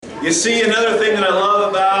You see, another thing that I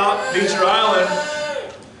love about Beecher Island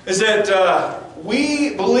is that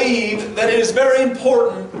we believe that it is very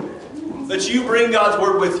important that you bring God's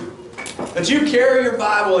Word with you. That you carry your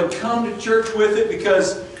Bible and come to church with it,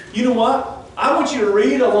 because you know what? I want you to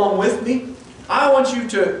read along with me. I want you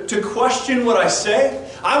to question what I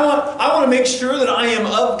say. I want to make sure that I am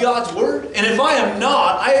of God's Word. And if I am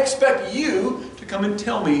not, I expect you to come and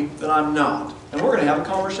tell me that I'm not. And we're going to have a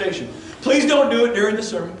conversation. Please don't do it during the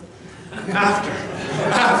sermon. After.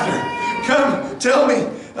 Come, tell me.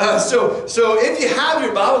 So if you have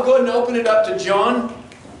your Bible, go ahead and open it up to John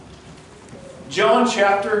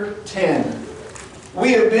chapter 10.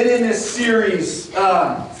 We have been in this series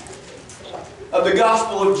of the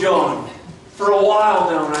Gospel of John for a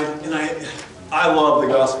while now, and I love the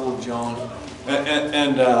Gospel of John.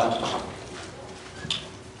 And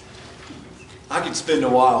I could spend a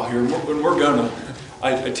while here, and we're gonna.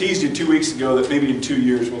 I teased you 2 weeks ago that maybe in 2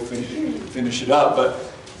 years we'll finish it up, but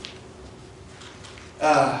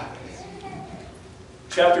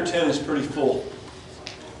chapter 10 is pretty full.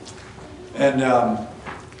 And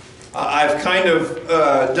I've kind of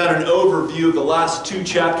done an overview of the last 2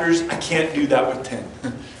 chapters. I can't do that with 10.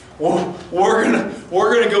 We're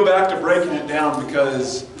gonna go back to breaking it down,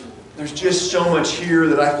 because there's just so much here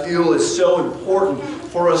that I feel is so important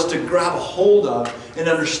for us to grab a hold of and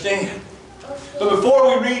understand. But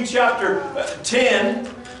before we read chapter 10,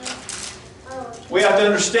 we have to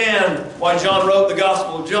understand why John wrote the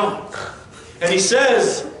Gospel of John. And he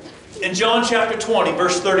says in John chapter 20,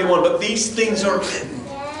 verse 31, "But these things are written.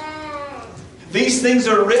 These things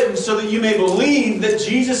are written so that you may believe that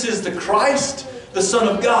Jesus is the Christ, the Son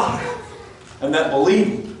of God. And that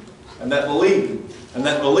believing, and that believing, and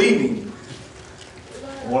that believing,"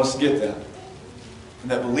 I want us to get that. "And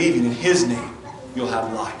that believing in His name, you'll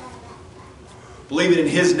have life." Believing in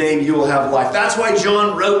His name, you will have life. That's why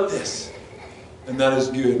John wrote this. And that is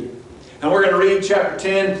good. And we're going to read chapter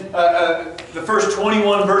 10, the first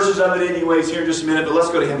 21 verses of it anyways here in just a minute. But let's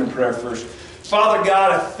go to Him in prayer first. Father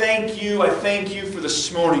God, I thank You. I thank You for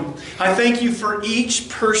this morning. I thank You for each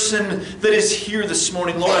person that is here this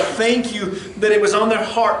morning. Lord, I thank You that it was on their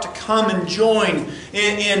heart to come and join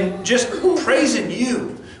in just praising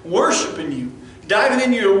You, worshiping You, diving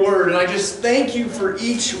into Your Word. And I just thank You for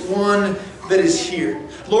each one that is here.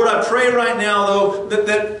 Lord, I pray right now, though,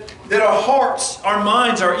 that our hearts, our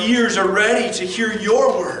minds, our ears are ready to hear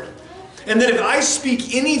Your Word. And that if I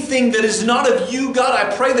speak anything that is not of You, God,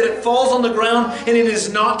 I pray that it falls on the ground and it is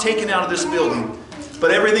not taken out of this building.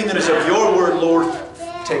 But everything that is of Your Word, Lord,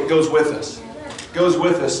 goes with us. Goes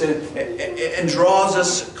with us and draws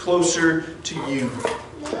us closer to You.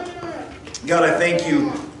 God, I thank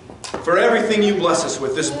You for everything You bless us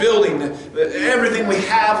with. This building, everything we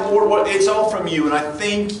have, Lord, it's all from You. And I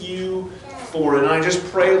thank You for it. And I just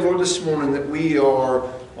pray, Lord, this morning that we are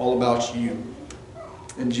all about You.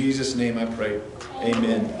 In Jesus' name I pray.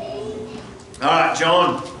 Amen. All right,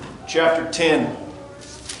 John chapter 10.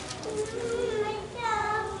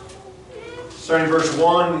 Starting verse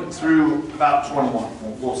 1 through about 21,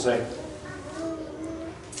 we'll say.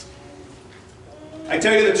 "I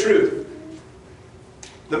tell you the truth.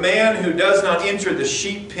 The man who does not enter the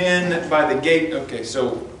sheep pen by the gate..." Okay,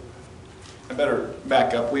 so I better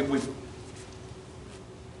back up.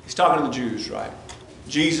 He's talking to the Jews, right?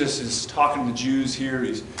 Jesus is talking to the Jews here.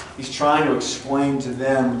 He's trying to explain to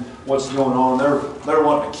them what's going on. They're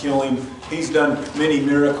wanting to kill Him. He's done many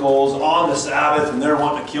miracles on the Sabbath, and they're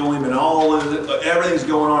wanting to kill Him, and everything's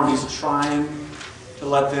going on. He's trying to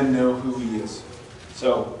let them know who He is.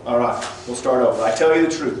 So, all right, we'll start over. "I tell you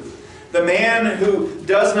the truth. The man who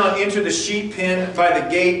does not enter the sheep pen by the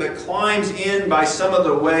gate, but climbs in by some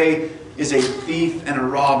other way, is a thief and a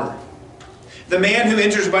robber. The man who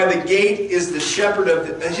enters by the gate is the shepherd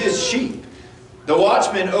of his sheep. The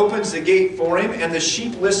watchman opens the gate for him, and the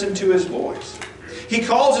sheep listen to his voice. He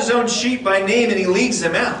calls his own sheep by name, and he leads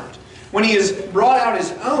them out. When he has brought out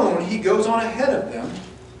his own, he goes on ahead of them,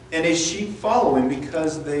 and his sheep follow him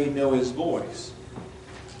because they know his voice.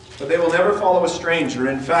 But they will never follow a stranger.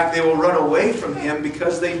 In fact, they will run away from him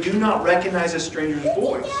because they do not recognize a stranger's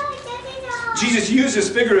voice." Jesus used this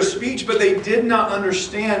figure of speech, but they did not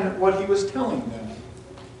understand what He was telling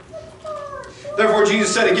them. Therefore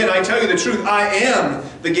Jesus said again, "I tell you the truth, I am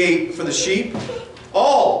the gate for the sheep.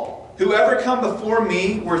 All who ever come before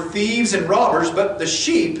Me were thieves and robbers, but the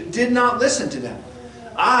sheep did not listen to them.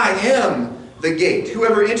 I am the gate.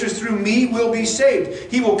 Whoever enters through Me will be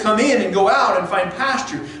saved. He will come in and go out and find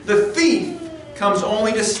pasture. The thief comes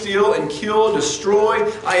only to steal and kill, destroy.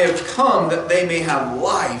 I have come that they may have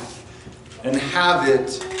life and have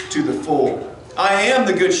it to the full. I am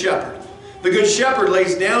the good shepherd. The good shepherd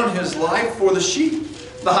lays down his life for the sheep.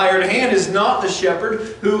 The hired hand is not the shepherd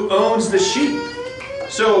who owns the sheep.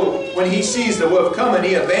 So when he sees the wolf coming,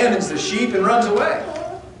 he abandons the sheep and runs away.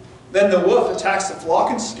 Then the wolf attacks the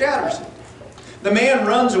flock and scatters it. The man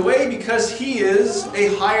runs away because he is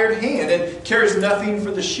a hired hand and cares nothing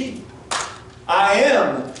for the sheep. I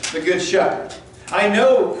am the good shepherd. I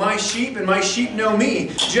know my sheep and my sheep know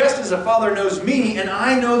me, just as the Father knows me and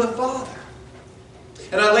I know the Father.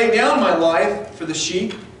 And I lay down my life for the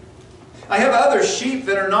sheep. I have other sheep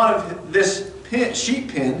that are not of this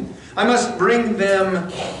sheep pen. I must bring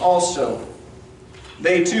them also.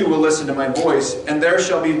 They too will listen to my voice, and there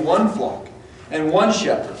shall be one flock and one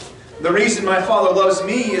shepherd. The reason my Father loves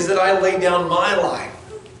me is that I lay down my life,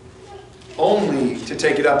 only to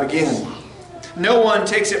take it up again. No one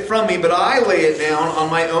takes it from me, but I lay it down on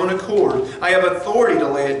my own accord. I have authority to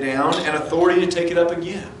lay it down and authority to take it up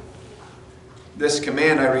again. This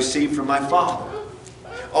command I received from my Father.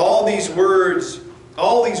 All these words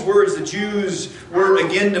the Jews were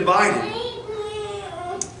again divided.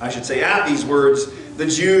 I should say, at these words, the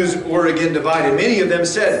Jews were again divided. Many of them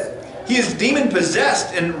said, "He is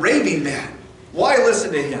demon-possessed and raving mad. Why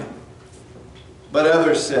listen to him?" But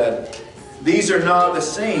others said, "These are not the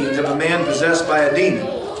sayings of a man possessed by a demon.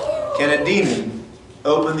 Can a demon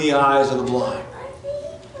open the eyes of the blind?"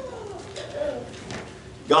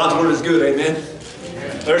 God's Word is good, amen?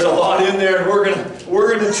 There's a lot in there, and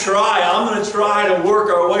we're gonna try. I'm going to try to work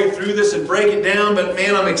our way through this and break it down, but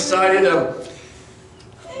man, I'm excited.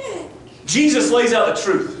 Jesus lays out the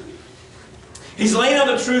truth. He's laying out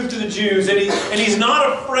the truth to the Jews, and he's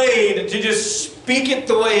not afraid to just speak it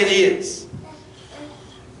the way it is.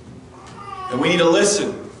 And we need to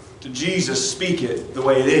listen to Jesus speak it the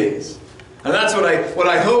way it is. And that's what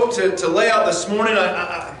I hope to lay out this morning.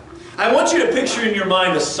 I want you to picture in your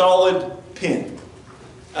mind a solid pin.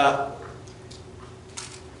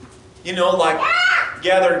 Like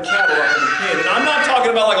gathered cattle up in a pin. And I'm not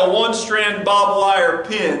talking about like a one-strand barbed wire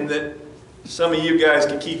pin that some of you guys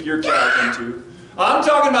can keep your cows into. I'm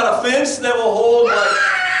talking about a fence that will hold like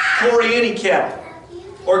Coriani cattle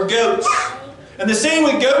or goats. And the same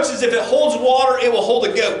with goats is if it holds water, it will hold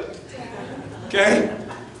a goat. Okay?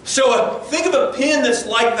 So think of a pin that's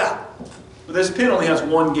like that. But this pin only has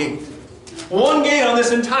one gate. One gate on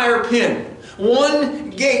this entire pin. One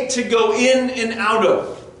gate to go in and out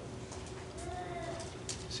of.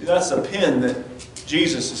 See, that's the pin that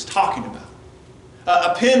Jesus is talking about.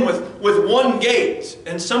 A pin with one gate.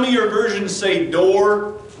 And some of your versions say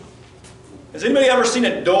door. Has anybody ever seen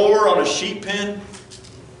a door on a sheep pen?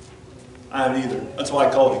 I haven't either. That's why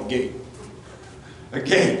I call it a gate. A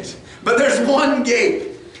gate. But there's one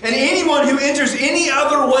gate. And anyone who enters any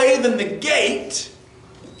other way than the gate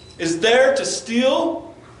is there to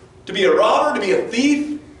steal, to be a robber, to be a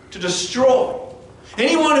thief, to destroy.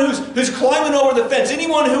 Anyone who's climbing over the fence,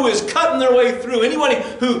 anyone who is cutting their way through, anyone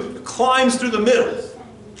who climbs through the middle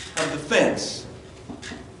of the fence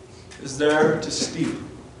is there to steal.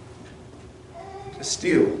 To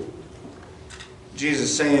steal.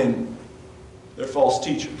 Jesus saying they're false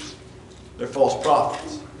teachers. They're false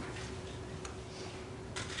prophets.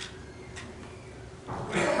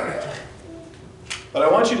 But I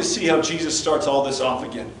want you to see how Jesus starts all this off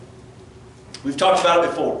again. We've talked about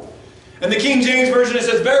it before. In the King James Version it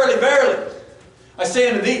says, "Verily, verily, I say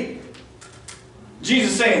unto thee."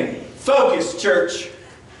 Jesus saying, focus, church.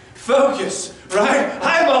 Focus, right?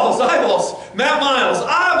 Eyeballs, eyeballs. Matt Miles,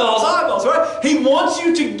 eyeballs, eyeballs, right? He wants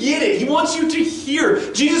you to get it. He wants you to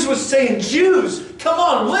hear. Jesus was saying, Jews, come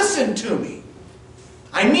on, listen to me.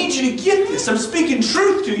 I need you to get this. I'm speaking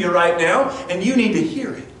truth to you right now, and you need to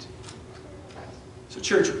hear it. So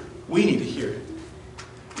church, we need to hear it.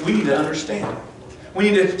 We need to understand it. We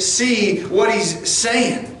need to see what he's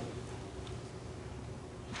saying.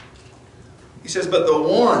 He says, but the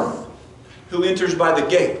one who enters by the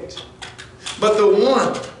gate, but the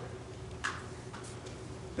one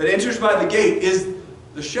that enters by the gate is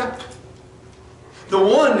the shepherd. The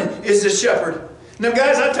one is the shepherd. Now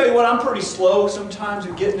guys, I tell you what, I'm pretty slow sometimes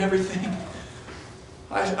at getting everything.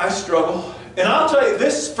 I struggle. And I'll tell you,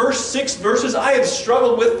 this first 6 verses I have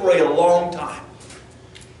struggled with for a long time.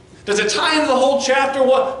 Does it tie into the whole chapter?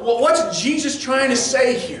 What's Jesus trying to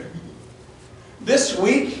say here? This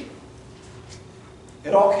week,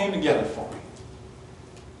 it all came together for me.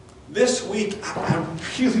 This week, I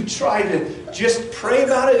really tried to just pray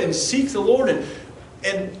about it and seek the Lord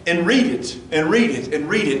and read it and read it and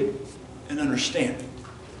read it and understand it.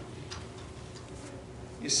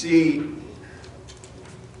 You see,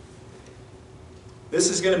 this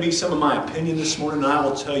is going to be some of my opinion this morning, and I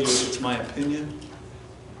will tell you if it's my opinion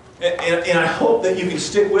And I hope that you can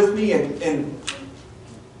stick with me and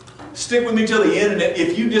stick with me till the end. And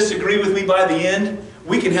if you disagree with me by the end,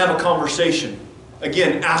 we can have a conversation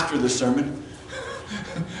again after the sermon.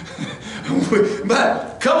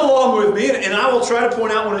 But come along with me, and I will try to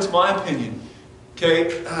point out when it's my opinion.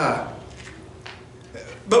 Okay?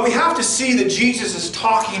 But we have to see that Jesus is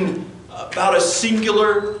talking about a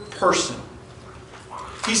singular person.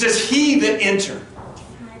 He says, he that enter.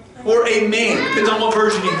 Or a man. Depends on what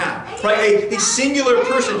version you have. Right? A singular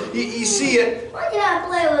person. You see it. Why can't I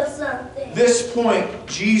play with something? This point,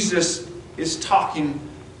 Jesus is talking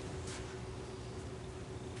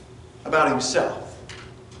about himself.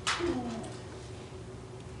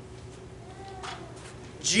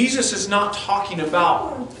 Jesus is not talking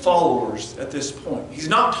about followers at this point. He's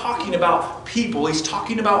not talking about people. He's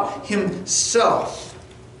talking about himself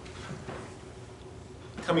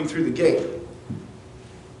coming through the gate.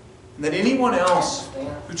 And that anyone else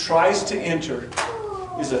who tries to enter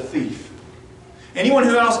is a thief. Anyone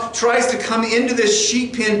who else tries to come into this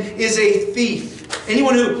sheep pen is a thief.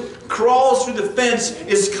 Anyone who crawls through the fence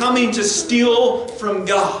is coming to steal from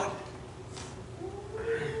God.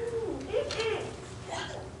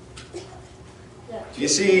 You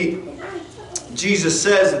see, Jesus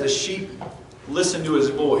says that the sheep listen to his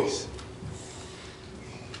voice.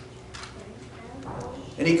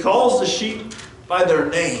 And he calls the sheep by their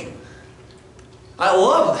name. I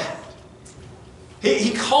love that.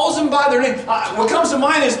 He calls them by their name. What comes to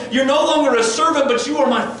mind is, you're no longer a servant, but you are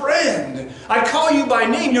my friend. I call you by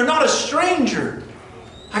name. You're not a stranger.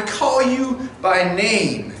 I call you by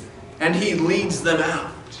name. And he leads them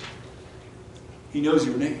out. He knows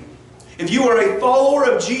your name. If you are a follower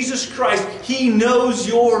of Jesus Christ, he knows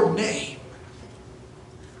your name.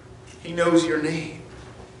 He knows your name.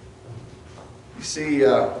 You see,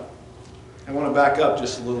 I want to back up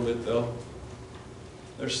just a little bit, though.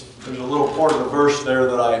 There's a little part of the verse there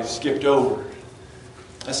that I skipped over.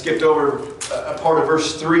 I skipped over a part of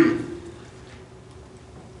verse 3.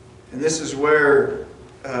 And this is where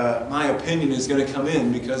my opinion is going to come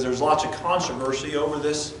in, because there's lots of controversy over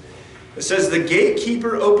this. It says, the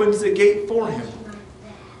gatekeeper opens the gate for him.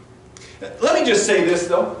 Let me just say this,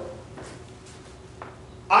 though.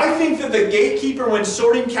 I think that the gatekeeper, when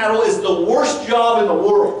sorting cattle, is the worst job in the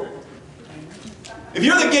world. If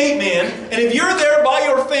you're the gate man, and if you're there by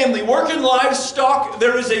your family working livestock,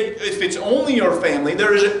 there is if it's only your family,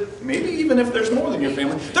 there is maybe even if there's more than your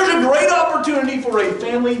family, there's a great opportunity for a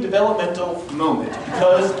family developmental moment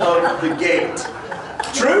because of the gate.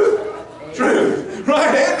 Truth? Truth.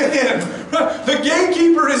 Right? Amen. The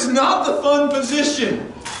gatekeeper is not the fun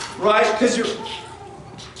position. Right? Because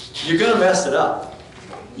you're going to mess it up.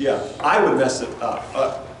 Yeah, I would mess it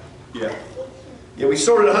up. Yeah. Yeah, we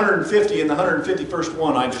sorted 150, and the 151st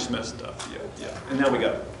one I just messed up. Yeah. And now we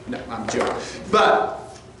got, no, I'm joking.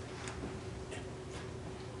 But,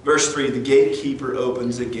 verse 3, the gatekeeper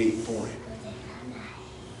opens the gate for him.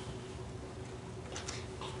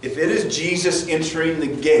 If it is Jesus entering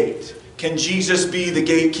the gate, can Jesus be the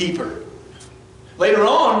gatekeeper? Later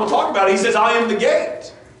on, we'll talk about it. He says, I am the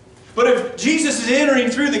gate. But if Jesus is entering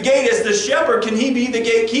through the gate as the shepherd, can he be the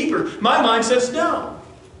gatekeeper? My mind says no.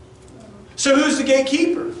 So who's the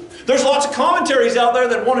gatekeeper? There's lots of commentaries out there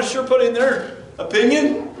that want to sure put in their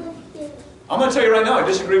opinion. I'm going to tell you right now, I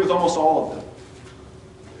disagree with almost all of them.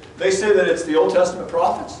 They say that it's the Old Testament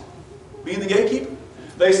prophets being the gatekeeper.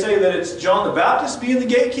 They say that it's John the Baptist being the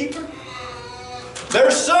gatekeeper.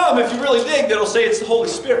 There's some, if you really dig, that'll say it's the Holy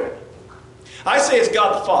Spirit. I say it's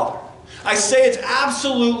God the Father. I say it's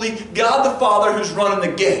absolutely God the Father who's running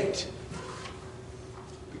the gate.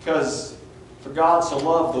 Because for God so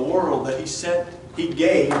loved the world that He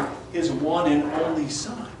gave His one and only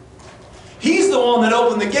Son. He's the one that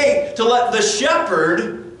opened the gate to let the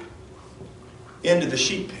shepherd into the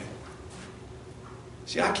sheep pen.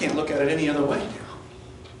 See, I can't look at it any other way now.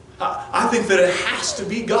 I think that it has to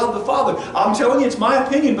be God the Father. I'm telling you, it's my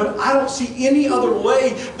opinion, but I don't see any other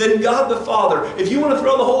way than God the Father. If you want to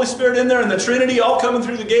throw the Holy Spirit in there and the Trinity all coming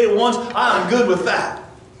through the gate at once, I am good with that.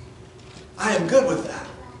 I am good with that.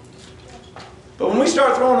 But when we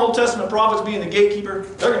start throwing Old Testament prophets being the gatekeeper,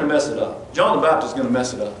 they're going to mess it up. John the Baptist is going to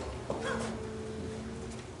mess it up.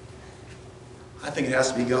 I think it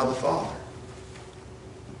has to be God the Father.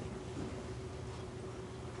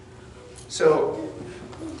 So,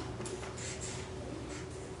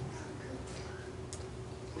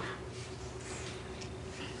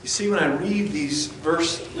 you see, when I read these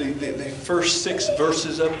the first 6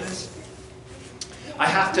 verses of this, I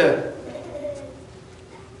have to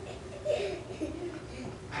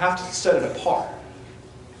set it apart.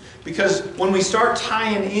 Because when we start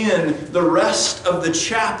tying in the rest of the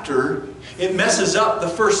chapter, it messes up the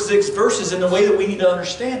first 6 verses in the way that we need to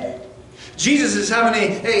understand it. Jesus is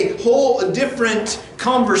having a whole different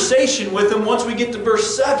conversation with them once we get to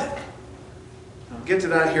verse 7. I'll get to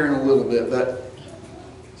that here in a little bit, but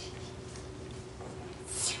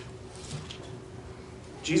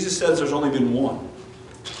Jesus says there's only been one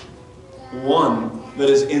that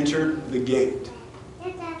has entered the gate.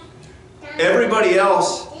 Everybody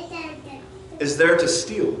else is there to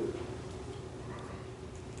steal.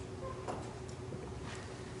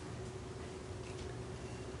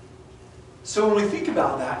 So when we think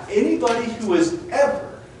about that, anybody who has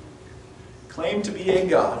ever claimed to be a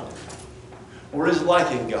god or is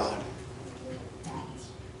like a god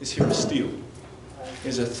is here to steal,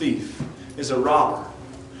 is a thief, is a robber.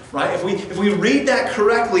 Right? If we read that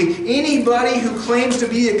correctly, anybody who claims to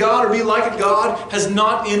be a god or be like a god has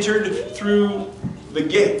not entered through the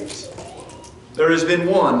gate. There has been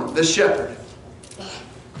one, the shepherd.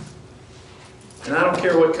 And I don't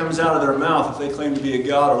care what comes out of their mouth if they claim to be a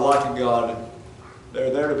god or like a god. They're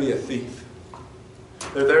there to be a thief.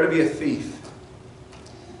 They're there to be a thief.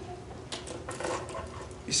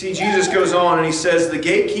 You see, Jesus goes on and he says, the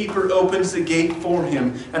gatekeeper opens the gate for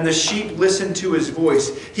him, and the sheep listen to his voice.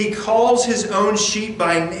 He calls his own sheep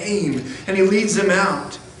by name, and he leads them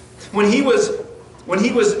out. When he has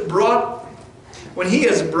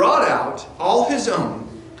brought out all his own,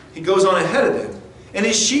 he goes on ahead of them, and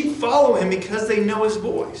his sheep follow him because they know his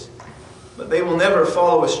voice. But they will never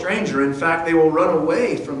follow a stranger. In fact, they will run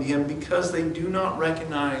away from him because they do not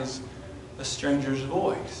recognize a stranger's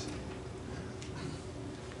voice.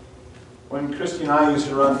 When Christy and I used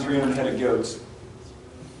to run 300-headed goats,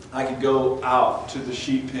 I could go out to the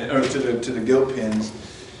sheep pen, or to the goat pens,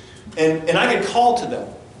 and I could call to them,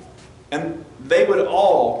 and they would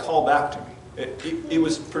all call back to me. It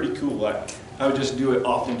was pretty cool. I would just do it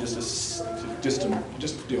often, just to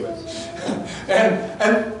do it,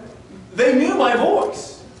 and they knew my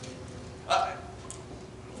voice.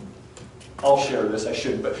 I'll share this. I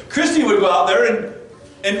shouldn't, but Christy would go out there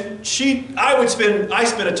and I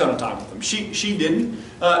spent a ton of time with them. She didn't.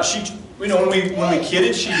 When we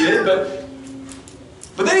kidded, she did, but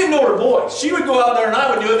they didn't know her voice. She would go out there and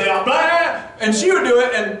I would do it, they all blah, and she would do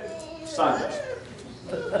it, and silence.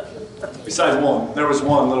 Besides one, there was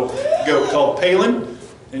one little goat called Palin,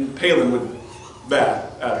 and Palin would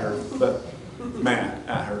bat at her, but mad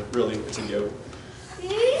at her. Really, it's a goat.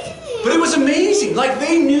 But it was amazing. Like,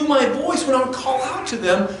 they knew my voice when I would call out to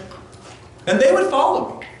them. And they would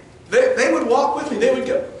follow me. They would walk with me. They would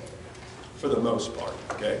go. For the most part,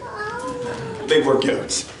 okay? They were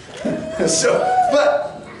goats.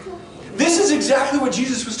 But this is exactly what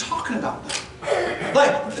Jesus was talking about.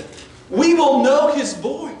 Like, we will know his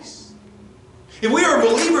voice. If we are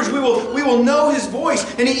believers, we will know his voice.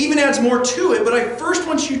 And he even adds more to it. But I first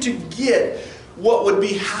want you to get what would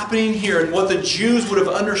be happening here and what the Jews would have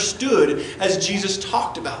understood as Jesus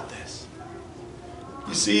talked about this.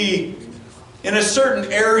 You see, in a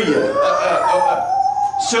certain area,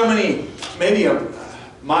 maybe a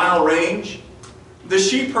mile range, the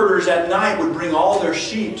sheep herders at night would bring all their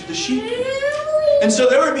sheep to the sheep pen. And so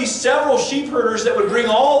there would be several sheep herders that would bring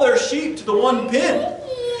all their sheep to the one pen.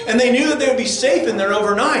 And they knew that they would be safe in there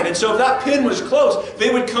overnight. And so if that pen was closed,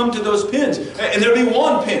 they would come to those pens. And there would be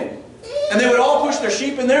one pen. And they would all push their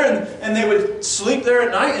sheep in there, and they would sleep there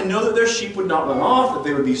at night and know that their sheep would not run off, that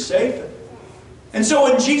they would be safe. And so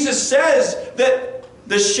when Jesus says that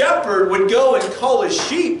the shepherd would go and call his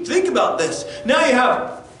sheep, think about this. Now you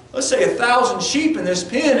have, let's say, 1,000 sheep in this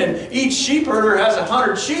pen, and each sheep herder has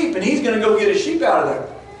 100 sheep, and he's going to go get his sheep out of there.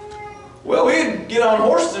 Well, we'd get on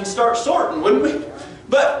horses and start sorting, wouldn't we?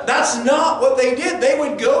 But that's not what they did. They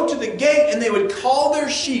would go to the gate and they would call their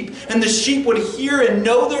sheep, and the sheep would hear and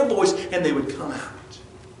know their voice, and they would come out.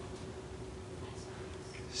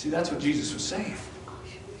 See, that's what Jesus was saying.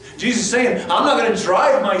 Jesus is saying, I'm not going to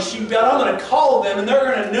drive my sheep out. I'm going to call them, and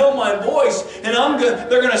they're going to know my voice, and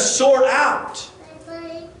they're going to sort out.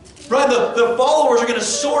 Right? The followers are going to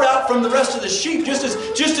sort out from the rest of the sheep, just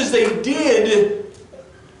as they did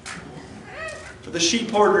for the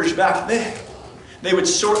sheep herders back then. They would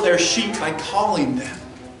sort their sheep by calling them.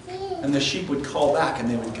 And the sheep would call back and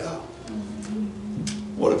they would go.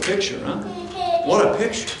 What a picture, huh? What a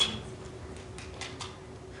picture.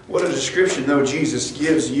 What a description, though, Jesus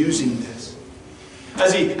gives using this.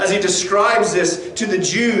 As he describes this to the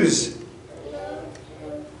Jews,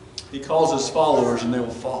 he calls his followers and they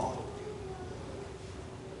will follow.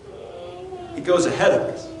 He goes ahead of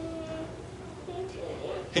us.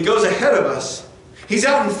 He goes ahead of us. He's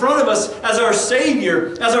out in front of us as our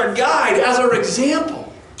Savior, as our guide, as our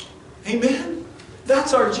example. Amen?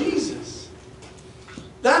 That's our Jesus.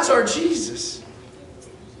 That's our Jesus.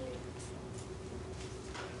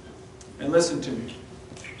 And listen to me.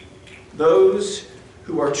 Those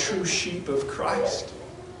who are true sheep of Christ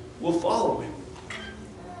will follow Him.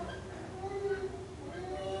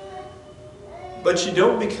 But you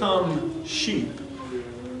don't become sheep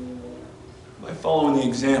by following the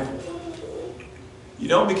example. You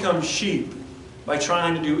don't become sheep by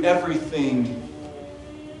trying to do everything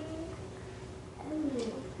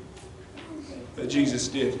that Jesus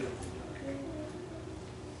did.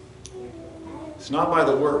 It's not by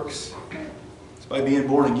the works. It's by being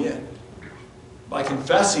born again. By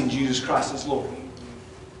confessing Jesus Christ as Lord.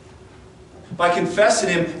 By confessing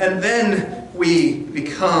Him, and then we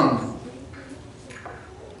become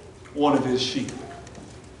one of His sheep.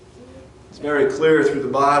 It's very clear through the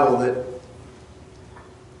Bible that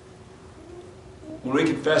when we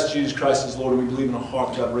confess Jesus Christ as Lord and we believe in our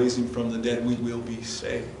heart that God raised Him from the dead, we will be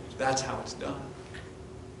saved. That's how it's done.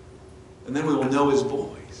 And then we will know His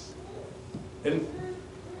voice. And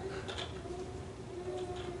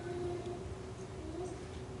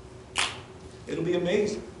it'll be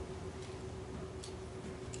amazing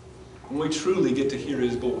when we truly get to hear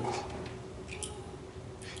His voice.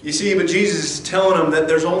 You see, but Jesus is telling them that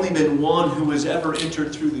there's only been one who has ever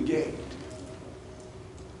entered through the gate.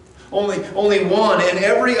 Only one, and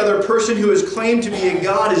every other person who has claimed to be a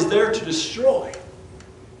God is there to destroy.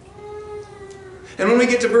 And when we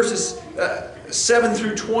get to verses 7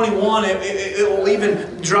 through 21, it will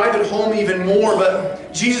even drive it home even more.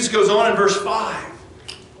 But Jesus goes on in verse 5.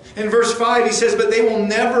 In verse 5 He says, "But they will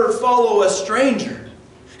never follow a stranger.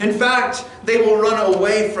 In fact, they will run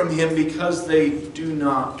away from him because they do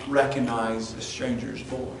not recognize a stranger's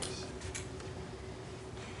voice."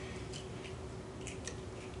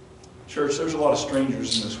 Church, there's a lot of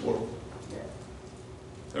strangers in this world.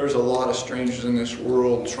 There's a lot of strangers in this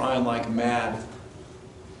world trying like mad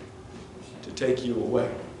to take you away.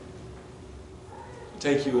 To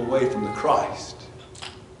take you away from the Christ.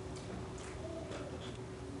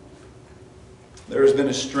 There has been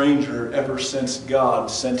a stranger ever since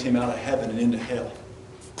God sent Him out of heaven and into hell.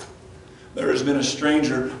 There has been a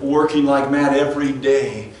stranger working like mad every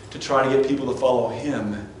day to try to get people to follow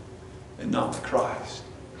Him and not the Christ.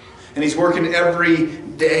 And he's working every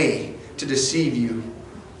day to deceive you.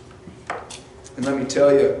 And let me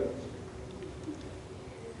tell you,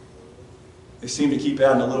 they seem to keep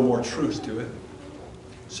adding a little more truth to it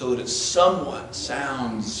so that it somewhat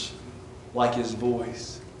sounds like His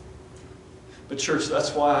voice. But church,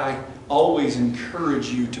 that's why I always encourage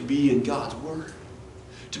you to be in God's Word.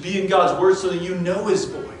 To be in God's Word so that you know His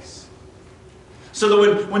voice. So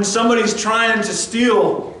that when somebody's trying to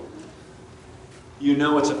steal, you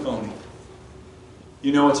know it's a phony.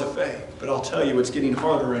 You know it's a fake. But I'll tell you, it's getting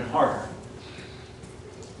harder and harder.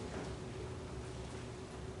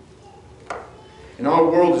 In our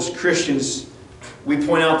world as Christians, we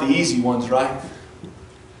point out the easy ones, right?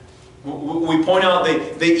 We point out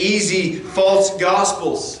the easy false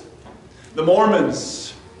gospels. The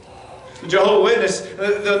Mormons, the Jehovah's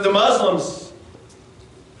Witnesses, the Muslims,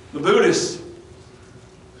 the Buddhists.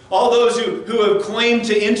 All those who have claimed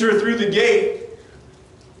to enter through the gate,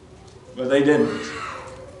 but they didn't.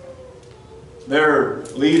 Their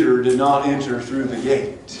leader did not enter through the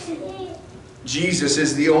gate. Jesus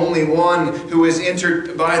is the only one who has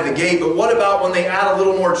entered by the gate. But what about when they add a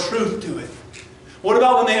little more truth to it? What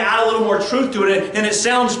about when they add a little more truth to it and it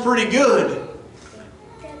sounds pretty good?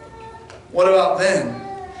 What about then?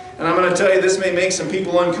 And I'm going to tell you, this may make some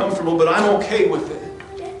people uncomfortable, but I'm okay with it.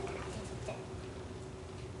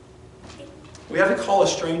 We have to call a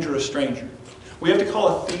stranger a stranger. We have to call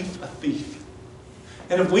a thief a thief.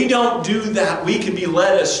 And if we don't do that, we can be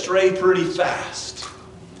led astray pretty fast.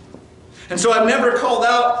 And so I've never called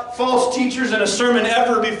out false teachers in a sermon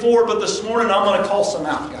ever before, but this morning I'm going to call some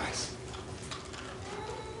out, guys.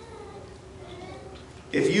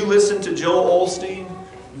 If you listen to Joel Osteen,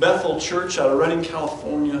 Bethel Church out of Redding,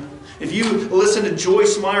 California, if you listen to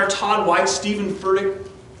Joyce Meyer, Todd White, Stephen Furtick,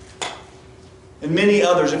 and many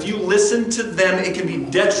others, if you listen to them, it can be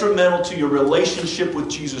detrimental to your relationship with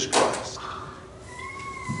Jesus Christ.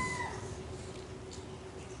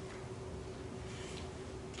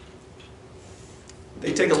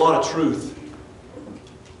 They take a lot of truth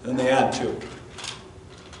and they add to it.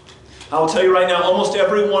 I will tell you right now, almost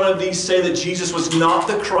every one of these say that Jesus was not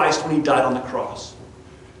the Christ when He died on the cross.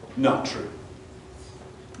 Not true.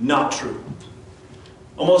 Not true.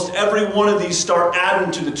 Almost every one of these start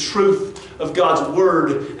adding to the truth of God's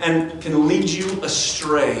Word and can lead you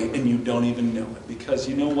astray and you don't even know it. Because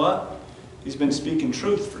you know what? He's been speaking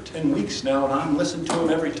truth for 10 weeks now, and I'm listening to him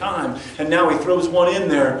every time. And now he throws one in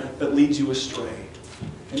there that leads you astray.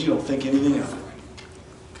 And you don't think anything of it.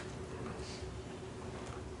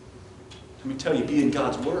 Let me tell you, be in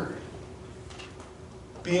God's Word.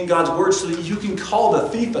 Be in God's Word so that you can call the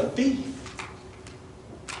thief a thief.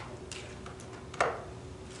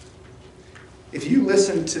 If you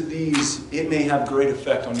listen to these, it may have great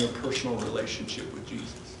effect on your personal relationship with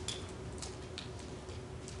Jesus.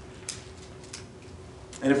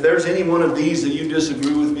 And if there's any one of these that you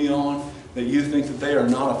disagree with me on, that you think that they are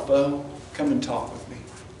not a foe, come and talk with me.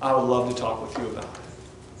 I would love to talk with you about it.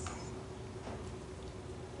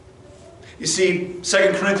 You see,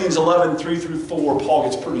 2 Corinthians 11, 3 through 4, Paul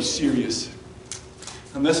gets pretty serious.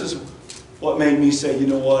 And this is what made me say, you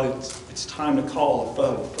know what, it's time to call a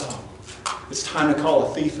foe a foe. It's time to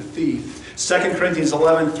call a thief a thief. 2 Corinthians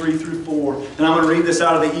 11, 3 through 4. And I'm going to read this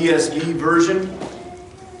out of the ESV version.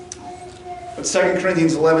 But 2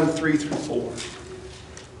 Corinthians 11, 3 through 4.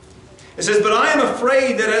 It says, "But I am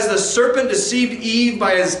afraid that as the serpent deceived Eve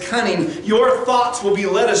by his cunning, your thoughts will be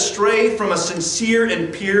led astray from a sincere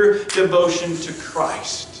and pure devotion to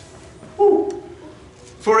Christ. Woo.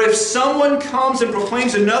 For if someone comes and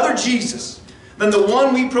proclaims another Jesus than the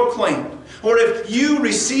one we proclaim, or if you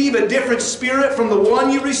receive a different spirit from the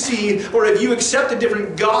one you received, or if you accept a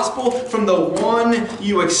different gospel from the one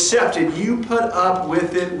you accepted, you put up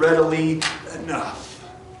with it readily enough."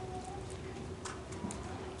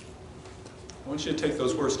 I want you to take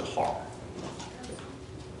those words to heart.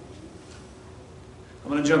 I'm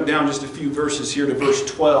going to jump down just a few verses here to verse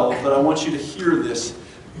 12, but I want you to hear this,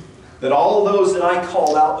 that all those that I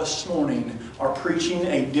called out this morning are preaching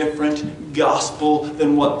a different gospel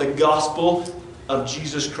than what the gospel of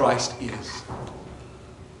Jesus Christ is.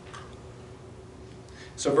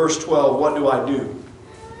 So verse 12, what do I do?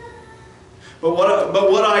 But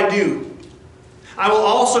what I do, I will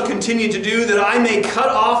also continue to do, that I may cut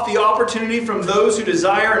off the opportunity from those who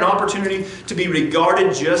desire an opportunity to be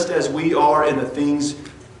regarded just as we are in the things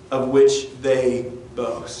of which they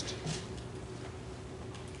boast.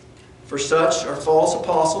 For such are false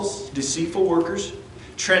apostles, deceitful workers,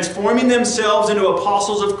 transforming themselves into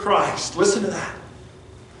apostles of Christ. Listen to that.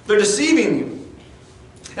 They're deceiving you.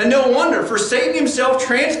 And no wonder, for Satan himself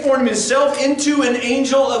transformed himself into an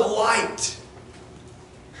angel of light.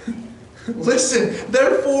 Listen,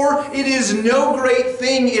 therefore it is no great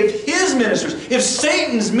thing if his ministers, if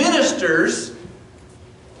Satan's ministers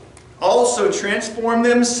also transform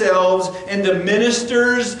themselves into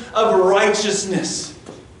ministers of righteousness.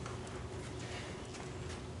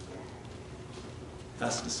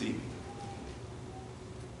 That's deceiving.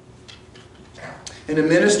 And the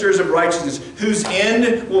ministers of righteousness, whose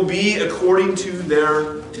end will be according to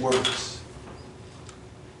their works.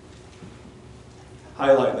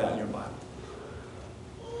 Highlight that in your Bible.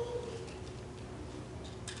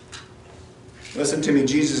 Listen to me,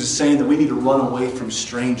 Jesus is saying that we need to run away from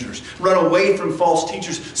strangers. Run away from false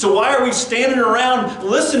teachers. So why are we standing around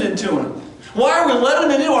listening to them? Why are we letting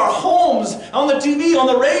them into our homes, on the TV, on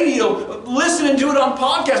the radio, listening to it on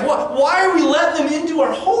podcasts? Why are we letting them into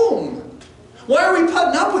our home? Why are we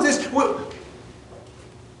putting up with this?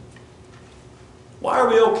 Why are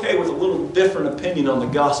we okay with a little different opinion on the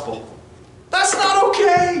gospel? That's not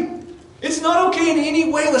okay. It's not okay in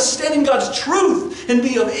any way. Let's stand in God's truth and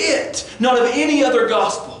be of it, not of any other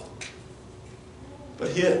gospel. But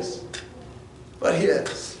His. But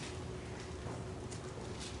His.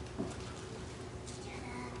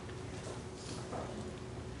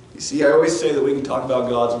 You see, I always say that we can talk about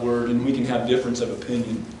God's Word and we can have difference of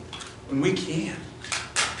opinion. And we can.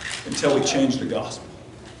 Until we change the gospel.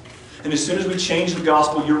 And as soon as we change the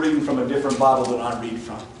gospel, you're reading from a different Bible than I read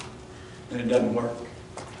from. And it doesn't work.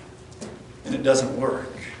 And it doesn't work.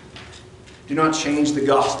 Do not change the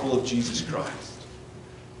gospel of Jesus Christ.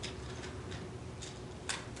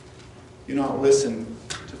 Do not listen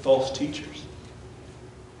to false teachers.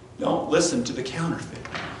 Don't listen to the counterfeit.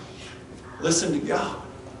 Listen to God.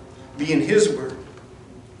 Be in His Word.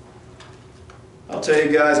 I'll tell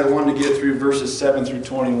you guys, I wanted to get through verses 7 through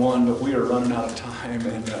 21, but we are running out of time,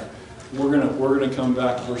 and we're gonna come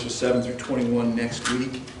back to verses 7 through 21 next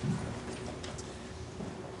week.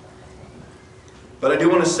 But I do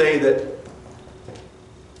want to say that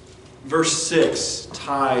verse 6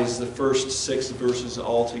 ties the first 6 verses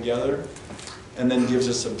all together and then gives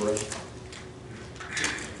us a break.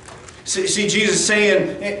 See Jesus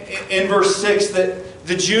saying in verse 6 that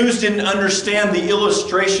the Jews didn't understand the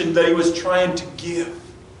illustration that He was trying to give.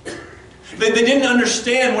 They didn't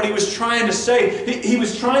understand what He was trying to say. He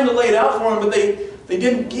was trying to lay it out for them, but they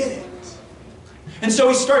didn't get it. And so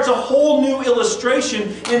he starts a whole new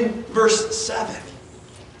illustration in verse 7.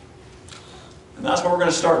 And that's where we're going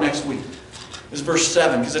to start next week. Is verse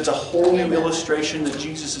 7, because it's a whole new illustration that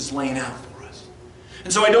Jesus is laying out for us.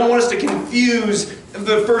 And so I don't want us to confuse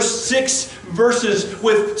the first 6 verses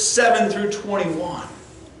with 7 through 21.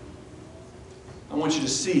 I want you to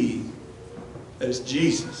see that it's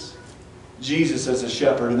Jesus. Jesus as a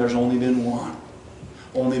shepherd, and there's only been one.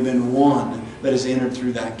 Only been one that has entered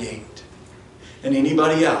through that gate. And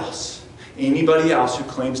anybody else who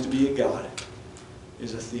claims to be a God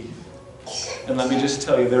is a thief. And let me just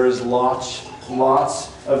tell you, there is lots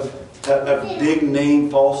of big name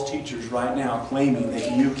false teachers right now claiming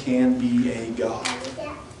that you can be a God.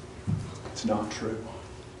 It's not true.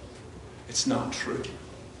 It's not true.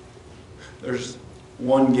 There's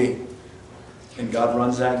one gate, and God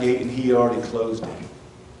runs that gate, and He already closed it.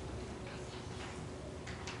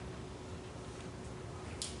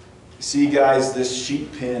 You see, guys, this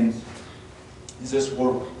sheep pen is this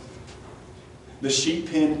world. The sheep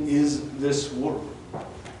pen is this world.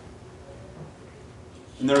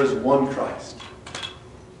 And there is one Christ,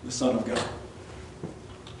 the Son of God.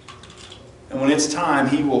 And when it's time,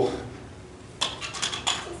 He will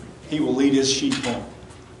lead His sheep home.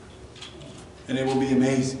 And it will be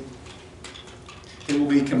amazing. It will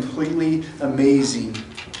be completely amazing.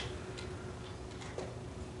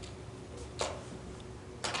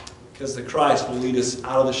 Because the Christ will lead us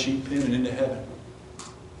out of the sheep pen and into heaven.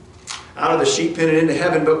 Out of the sheep pen and into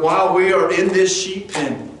heaven. But while we are in this sheep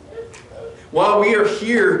pen, while we are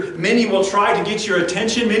here, many will try to get your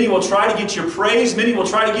attention. Many will try to get your praise. Many will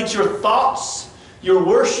try to get your thoughts, your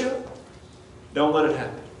worship. Don't let it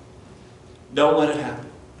happen. Don't let it happen.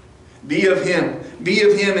 Be of Him. Be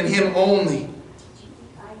of Him and Him only.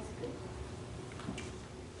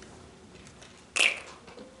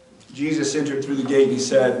 Jesus entered through the gate and He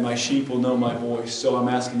said, "My sheep will know my voice." So I'm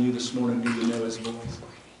asking you this morning, do you know His voice?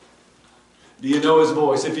 Do you know His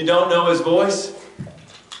voice? If you don't know His voice,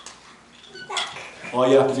 all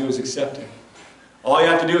you have to do is accept Him. All you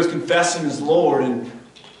have to do is confess Him as Lord, and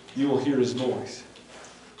you will hear His voice.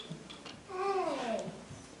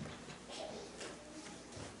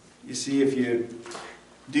 You see, if you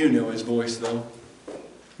do know His voice, though,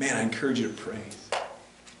 man, I encourage you to praise.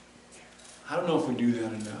 I don't know if we do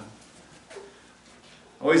that enough.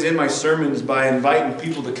 I always end my sermons by inviting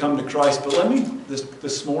people to come to Christ. But let me,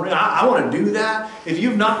 this morning, I want to do that. If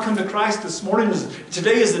you've not come to Christ this morning,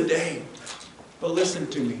 today is the day. But listen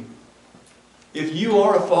to me. If you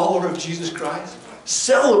are a follower of Jesus Christ,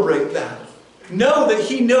 celebrate that. Know that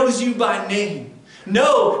He knows you by name.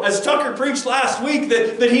 Know, as Tucker preached last week,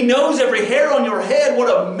 that He knows every hair on your head.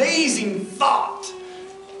 What an amazing thought.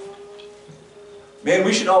 Man,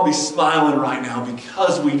 we should all be smiling right now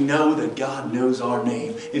because we know that God knows our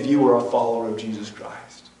name if you are a follower of Jesus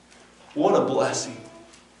Christ. What a blessing.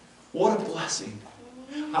 What a blessing.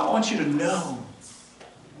 I want you to know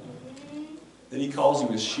that He calls you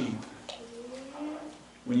His sheep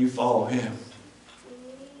when you follow Him.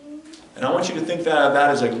 And I want you to think that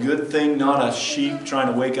as a good thing, not a sheep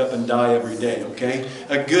trying to wake up and die every day, okay?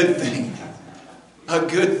 A good thing. A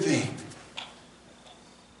good thing.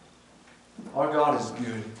 Our God is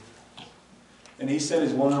good. And He sent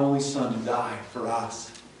His one and only Son to die for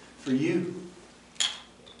us, for you.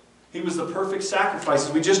 He was the perfect sacrifice.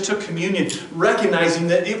 We just took communion, recognizing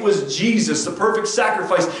that it was Jesus, the perfect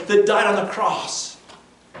sacrifice, that died on the cross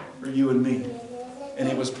for you and me. And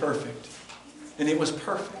it was perfect. And it was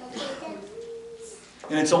perfect.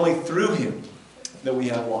 And it's only through Him that we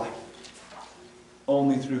have life.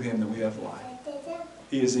 Only through Him that we have life.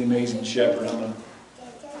 He is the amazing shepherd. I'm going to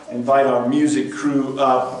invite our music crew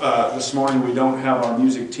up this morning. We don't have our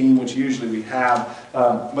music team, which usually we have.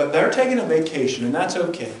 But they're taking a vacation, and that's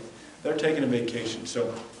okay. They're taking a vacation.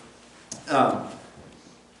 So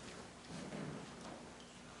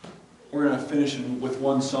we're going to finish with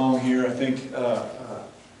one song here, I think.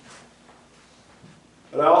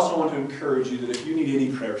 But I also want to encourage you that if you need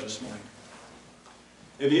any prayers this morning,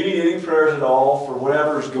 if you need any prayers at all for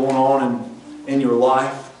whatever is going on in your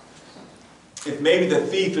life, if maybe the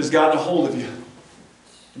thief has gotten a hold of you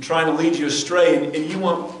and trying to lead you astray, and you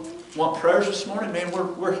want prayers this morning, man,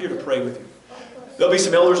 we're here to pray with you. There'll be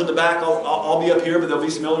some elders in the back. I'll be up here, but there'll be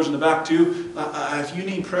some elders in the back too. If you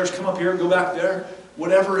need prayers, come up here, go back there.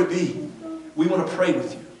 Whatever it be, we want to pray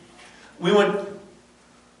with you. We want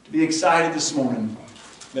to be excited this morning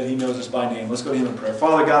that He knows us by name. Let's go to Him in prayer.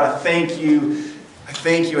 Father God, I thank you. I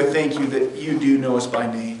thank you that you do know us by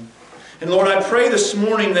name. And Lord, I pray this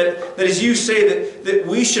morning that as you say that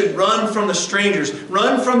we should run from the strangers,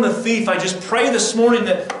 run from the thief, I just pray this morning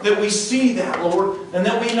that we see that, Lord, and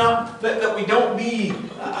that we don't be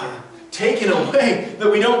taken away,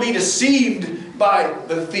 that we don't be deceived by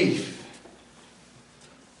the thief.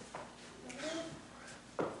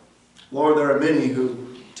 Lord, there are many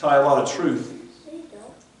who tie a lot of truth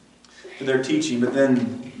to their teaching, but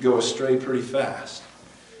then go astray pretty fast.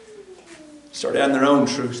 Start adding their own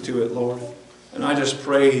truth to it, Lord. And I just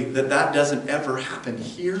pray that doesn't ever happen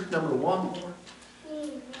here, number one, Lord.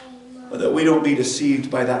 But that we don't be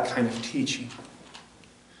deceived by that kind of teaching.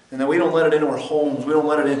 And that we don't let it into our homes. We don't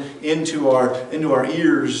let it into our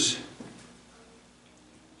ears.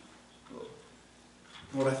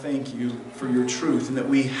 Lord, I thank you for your truth and that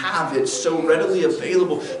we have it so readily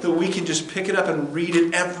available that we can just pick it up and read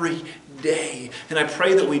it every day. And I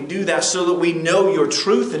pray that we do that so that we know your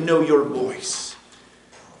truth and know your voice.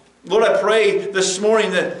 Lord, I pray this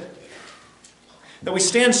morning that we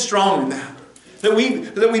stand strong in that. That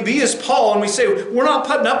we be as Paul and we say, we're not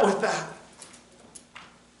putting up with that.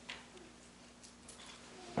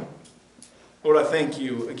 Lord, I thank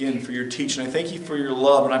you again for your teaching. I thank you for your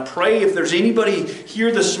love. And I pray if there's anybody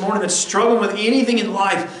here this morning that's struggling with anything in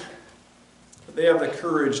life, that they have the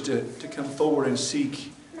courage to come forward and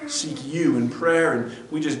seek you in prayer.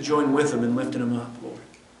 And we just join with them in lifting them up, Lord.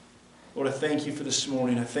 Lord, I thank you for this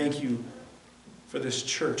morning. I thank you for this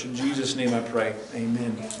church. In Jesus' name I pray.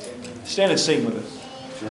 Amen. Stand and sing with us.